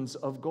 tons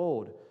of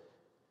gold.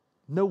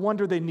 No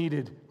wonder they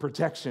needed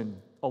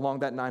protection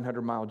along that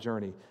 900-mile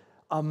journey.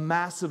 A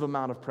massive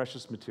amount of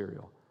precious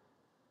material.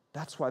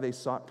 That's why they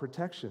sought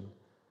protection.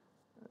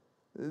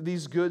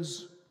 These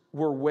goods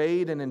were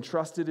weighed and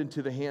entrusted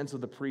into the hands of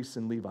the priests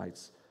and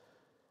Levites.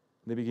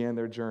 They began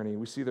their journey.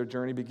 We see their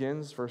journey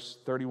begins, verse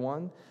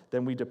 31.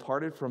 Then we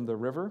departed from the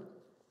river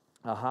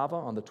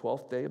Ahava on the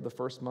 12th day of the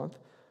first month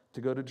to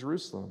go to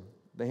Jerusalem.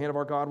 The hand of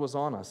our God was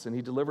on us, and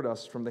he delivered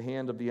us from the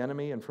hand of the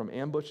enemy and from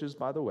ambushes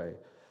by the way.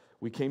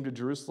 We came to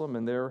Jerusalem,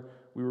 and there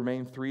we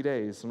remained 3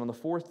 days. And on the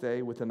 4th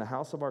day, within the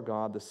house of our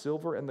God, the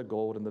silver and the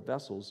gold and the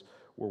vessels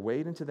were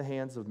weighed into the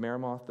hands of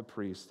Meremoth the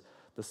priest,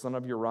 the son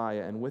of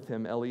Uriah, and with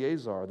him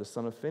Eleazar, the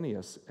son of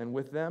Phinehas. And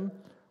with them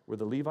were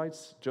the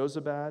Levites,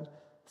 Jozabad,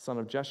 son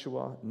of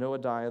Jeshua,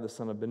 Noadiah, the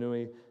son of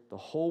Binnui. The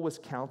whole was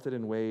counted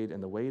and weighed,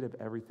 and the weight of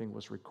everything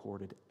was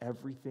recorded.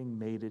 Everything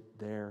made it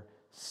there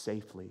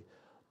safely.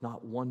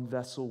 Not one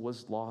vessel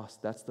was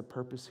lost. That's the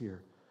purpose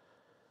here.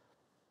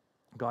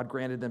 God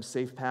granted them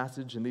safe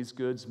passage, and these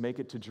goods make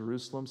it to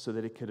Jerusalem so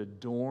that it could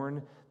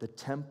adorn the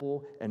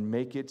temple and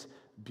make it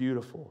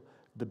beautiful.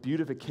 The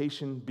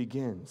beautification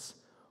begins.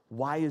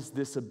 Why is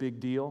this a big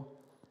deal?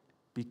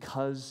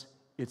 Because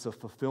it's a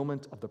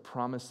fulfillment of the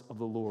promise of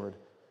the Lord.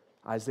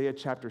 Isaiah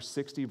chapter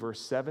 60, verse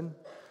 7,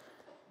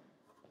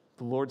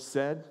 the Lord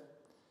said,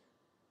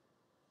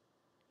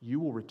 "You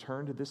will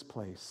return to this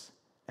place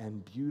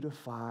and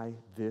beautify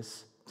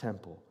this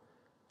temple."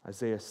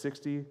 Isaiah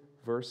 60,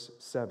 verse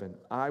 7.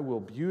 I will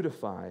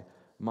beautify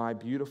my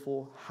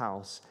beautiful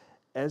house.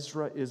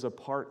 Ezra is a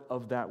part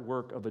of that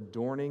work of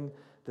adorning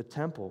the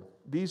temple.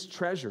 These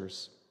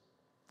treasures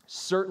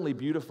certainly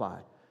beautify,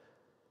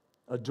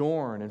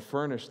 adorn, and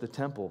furnish the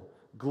temple.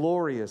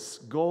 Glorious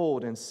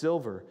gold and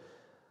silver.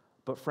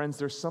 But friends,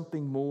 there's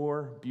something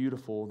more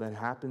beautiful that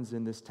happens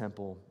in this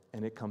temple,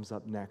 and it comes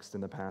up next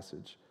in the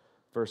passage.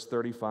 Verse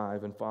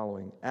 35 and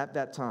following. At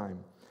that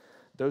time,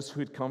 those who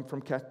had come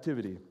from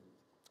captivity,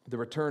 the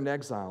returned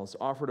exiles,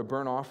 offered a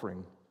burnt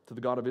offering to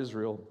the God of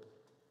Israel,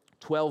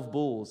 12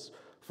 bulls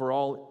for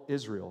all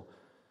Israel,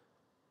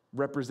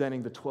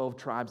 representing the 12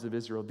 tribes of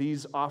Israel.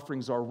 These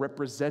offerings are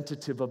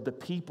representative of the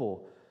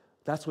people.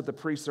 That's what the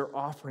priests are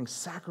offering,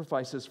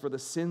 sacrifices for the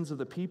sins of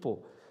the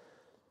people.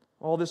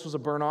 All this was a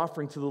burnt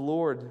offering to the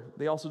Lord.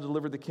 They also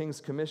delivered the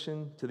king's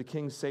commission to the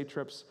king's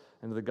satraps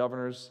and to the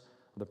governors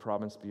of the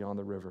province beyond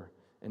the river,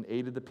 and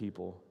aided the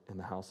people in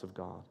the house of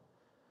God.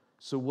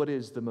 So what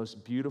is the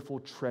most beautiful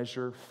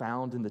treasure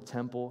found in the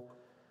temple?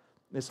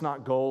 It's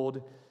not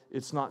gold,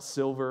 it's not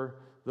silver.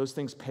 Those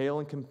things pale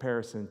in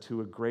comparison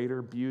to a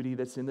greater beauty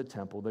that's in the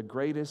temple. The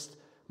greatest,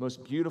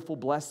 most beautiful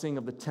blessing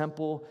of the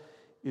temple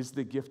is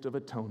the gift of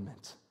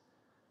atonement.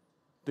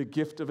 The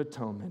gift of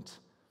atonement.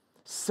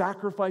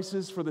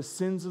 Sacrifices for the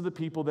sins of the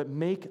people that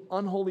make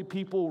unholy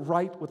people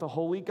right with a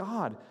holy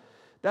God.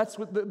 That's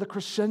what the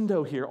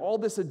crescendo here. All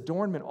this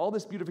adornment, all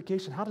this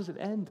beautification, how does it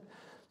end?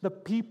 The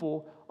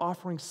people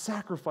offering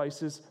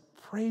sacrifices,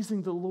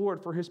 praising the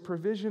Lord for his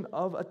provision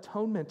of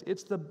atonement.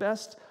 It's the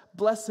best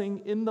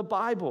blessing in the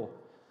Bible.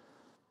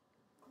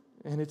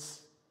 And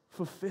it's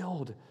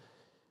fulfilled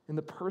in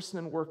the person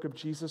and work of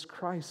Jesus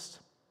Christ.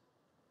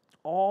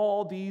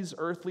 All these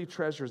earthly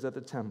treasures at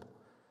the temple,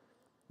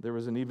 there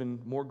was an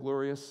even more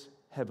glorious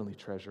heavenly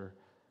treasure,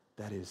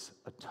 that is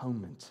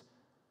atonement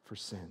for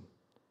sin.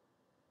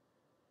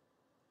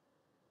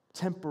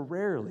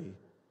 Temporarily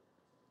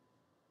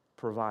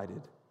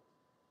provided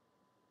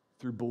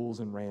through bulls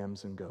and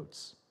rams and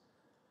goats.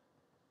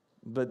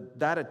 But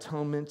that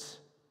atonement,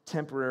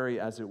 temporary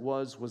as it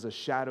was a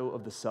shadow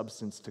of the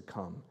substance to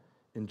come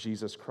in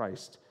Jesus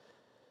Christ.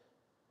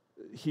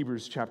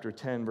 Hebrews chapter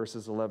 10,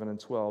 verses 11 and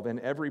 12. And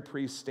every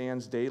priest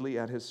stands daily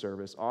at his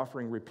service,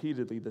 offering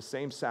repeatedly the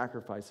same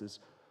sacrifices,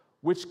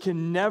 which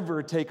can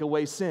never take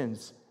away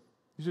sins.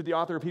 These are the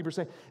author of Hebrews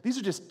saying, these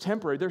are just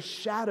temporary. They're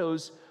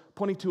shadows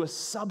pointing to a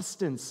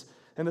substance,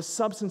 and the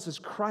substance is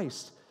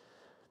Christ.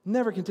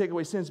 Never can take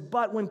away sins.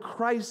 But when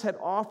Christ had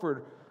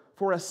offered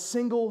for a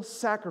single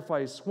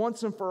sacrifice,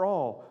 once and for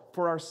all,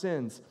 for our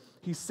sins,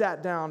 he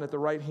sat down at the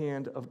right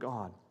hand of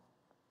God.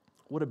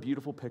 What a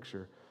beautiful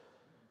picture.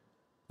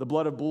 The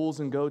blood of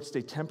bulls and goats,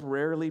 they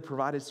temporarily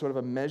provided sort of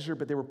a measure,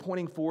 but they were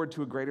pointing forward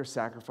to a greater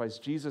sacrifice,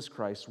 Jesus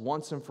Christ,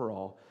 once and for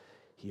all.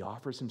 He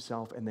offers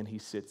himself, and then he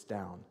sits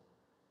down.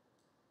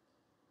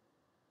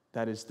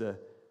 That is the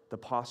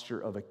posture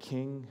of a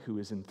king who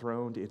is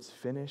enthroned. It's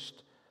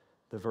finished.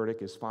 The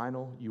verdict is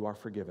final. You are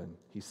forgiven.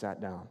 He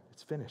sat down.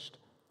 It's finished.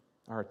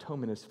 Our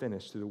atonement is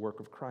finished through the work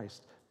of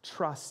Christ.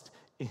 Trust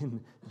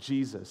in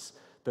Jesus.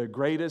 The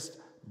greatest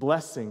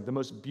blessing, the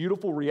most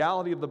beautiful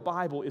reality of the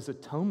Bible is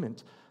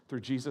atonement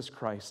through Jesus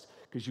Christ,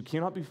 because you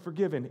cannot be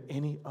forgiven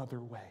any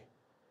other way.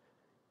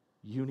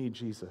 You need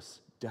Jesus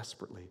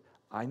desperately.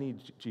 I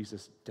need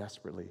Jesus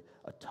desperately.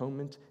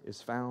 Atonement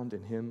is found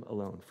in him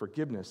alone.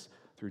 Forgiveness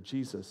through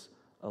Jesus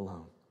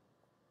alone.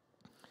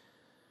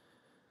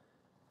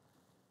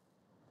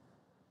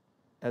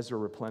 Ezra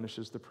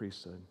replenishes the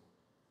priesthood.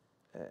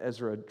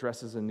 Ezra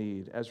addresses a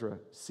need. Ezra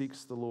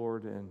seeks the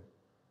Lord, and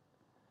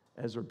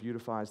Ezra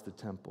beautifies the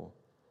temple.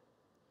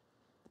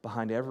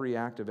 Behind every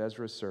act of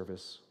Ezra's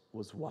service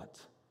was what?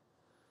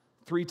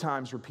 3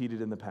 times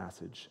repeated in the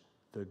passage.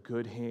 The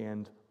good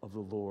hand of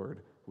the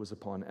Lord was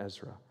upon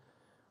Ezra.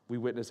 We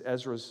witness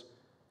Ezra's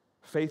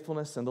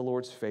faithfulness and the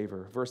Lord's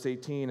favor. Verse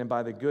 18, and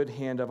by the good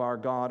hand of our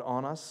God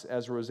on us,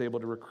 Ezra was able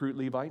to recruit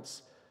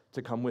Levites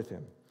to come with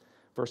him.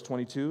 Verse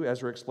 22,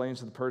 Ezra explains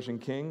to the Persian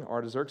king,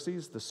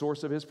 Artaxerxes, the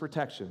source of his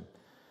protection.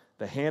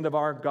 The hand of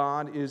our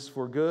God is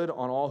for good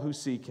on all who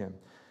seek him.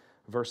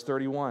 Verse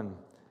 31,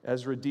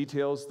 Ezra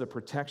details the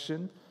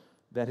protection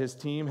that his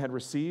team had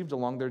received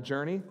along their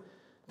journey.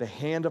 The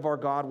hand of our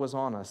God was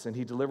on us, and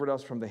he delivered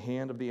us from the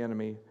hand of the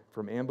enemy,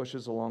 from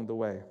ambushes along the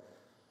way.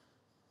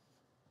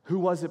 Who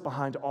was it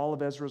behind all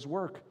of Ezra's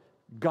work?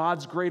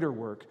 God's greater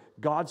work,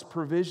 God's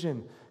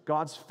provision,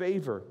 God's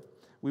favor.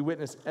 We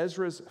witness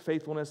Ezra's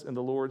faithfulness and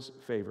the Lord's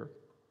favor.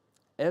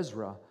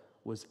 Ezra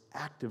was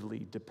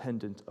actively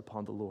dependent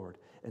upon the Lord.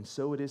 And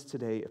so it is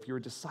today. If you're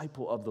a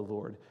disciple of the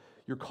Lord,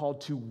 you're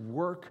called to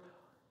work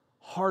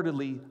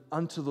heartily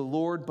unto the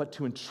Lord, but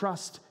to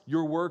entrust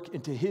your work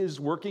into his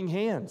working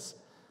hands.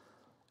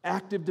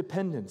 Active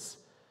dependence.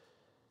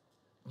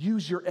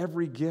 Use your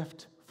every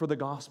gift for the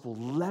gospel.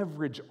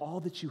 Leverage all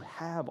that you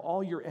have,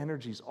 all your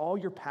energies, all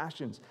your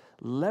passions.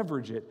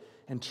 Leverage it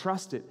and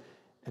trust it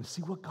and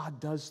see what God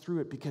does through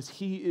it, because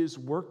he is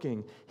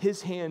working.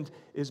 His hand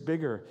is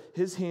bigger.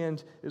 His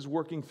hand is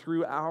working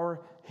through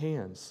our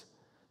hands.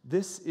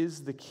 This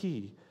is the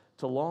key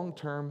to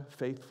long-term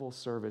faithful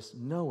service,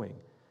 knowing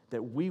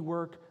that we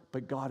work,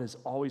 but God is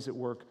always at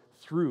work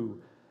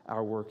through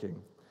our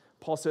working.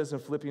 Paul says in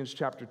Philippians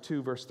chapter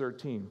 2, verse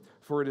 13,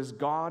 "For it is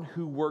God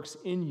who works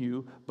in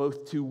you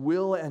both to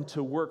will and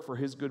to work for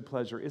his good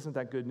pleasure." Isn't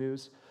that good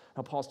news?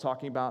 Now, Paul's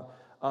talking about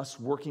us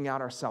working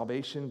out our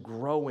salvation,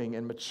 growing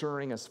and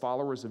maturing as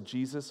followers of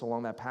Jesus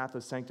along that path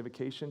of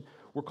sanctification.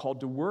 We're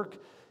called to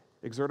work,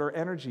 exert our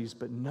energies,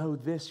 but know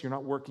this, you're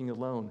not working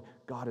alone.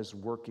 God is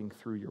working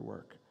through your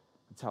work.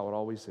 That's how it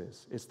always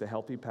is. It's the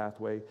healthy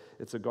pathway.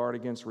 It's a guard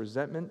against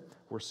resentment.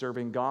 We're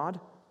serving God,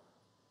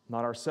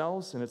 not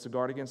ourselves, and it's a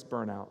guard against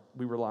burnout.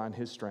 We rely on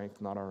his strength,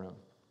 not our own.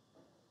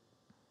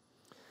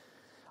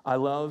 I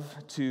love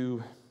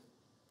to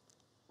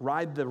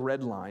ride the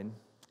red line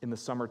in the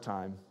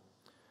summertime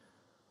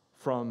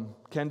from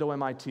Kendall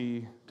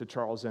MIT to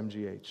Charles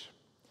MGH.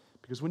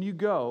 Because when you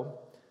go,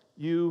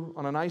 you,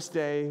 on a nice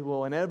day,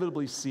 will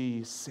inevitably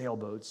see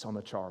sailboats on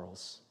the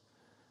Charles.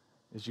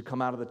 As you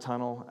come out of the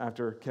tunnel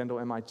after Kendall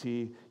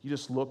MIT, you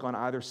just look on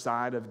either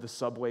side of the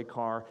subway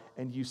car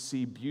and you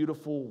see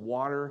beautiful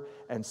water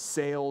and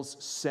sails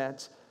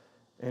set,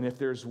 and if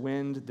there's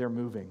wind, they're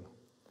moving.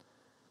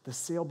 The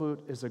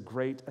sailboat is a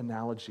great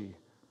analogy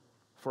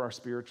for our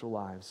spiritual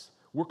lives.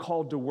 We're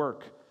called to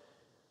work.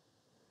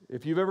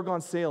 If you've ever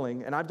gone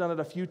sailing, and I've done it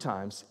a few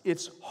times,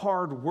 it's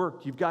hard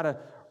work. You've got to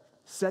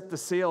set the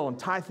sail and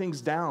tie things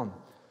down.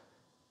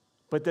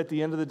 But at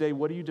the end of the day,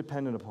 what are you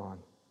dependent upon?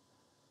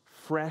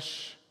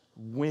 Fresh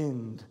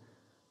wind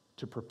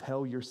to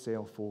propel your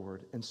sail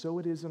forward. And so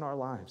it is in our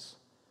lives.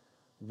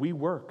 We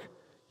work.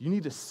 You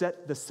need to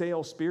set the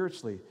sail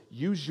spiritually.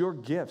 Use your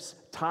gifts.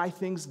 Tie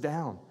things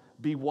down.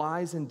 Be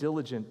wise and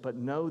diligent, but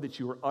know that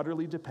you are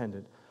utterly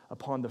dependent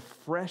upon the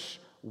fresh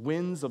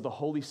winds of the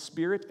Holy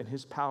Spirit and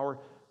his power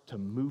to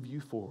move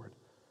you forward.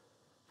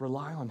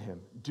 Rely on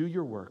him. Do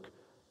your work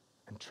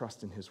and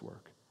trust in his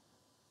work.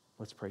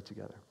 Let's pray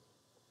together.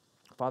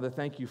 Father,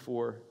 thank you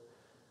for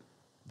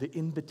the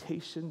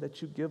invitation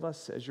that you give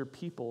us as your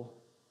people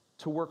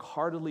to work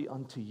heartily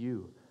unto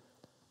you,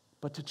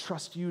 but to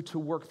trust you to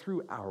work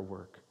through our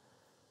work.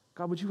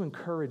 God, would you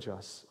encourage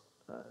us?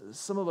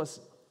 Some of us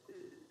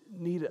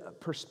need a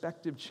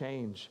perspective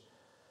change.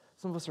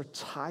 Some of us are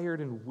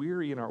tired and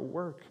weary in our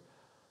work.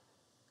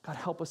 God,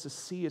 help us to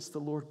see it's the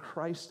Lord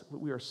Christ that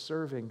we are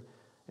serving,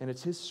 and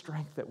it's his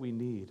strength that we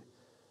need.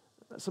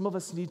 Some of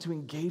us need to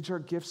engage our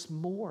gifts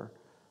more,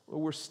 or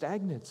we're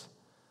stagnant.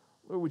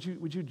 Lord,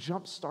 would you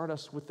jumpstart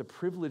us with the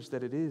privilege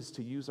that it is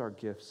to use our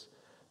gifts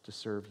to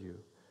serve you?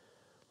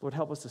 Lord,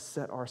 help us to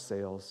set our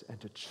sails and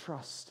to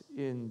trust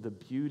in the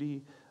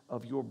beauty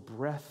of your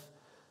breath,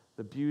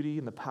 the beauty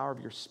and the power of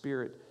your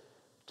Spirit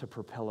to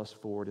propel us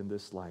forward in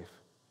this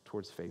life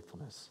towards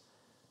faithfulness.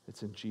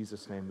 It's in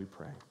Jesus' name we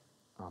pray.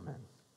 Amen.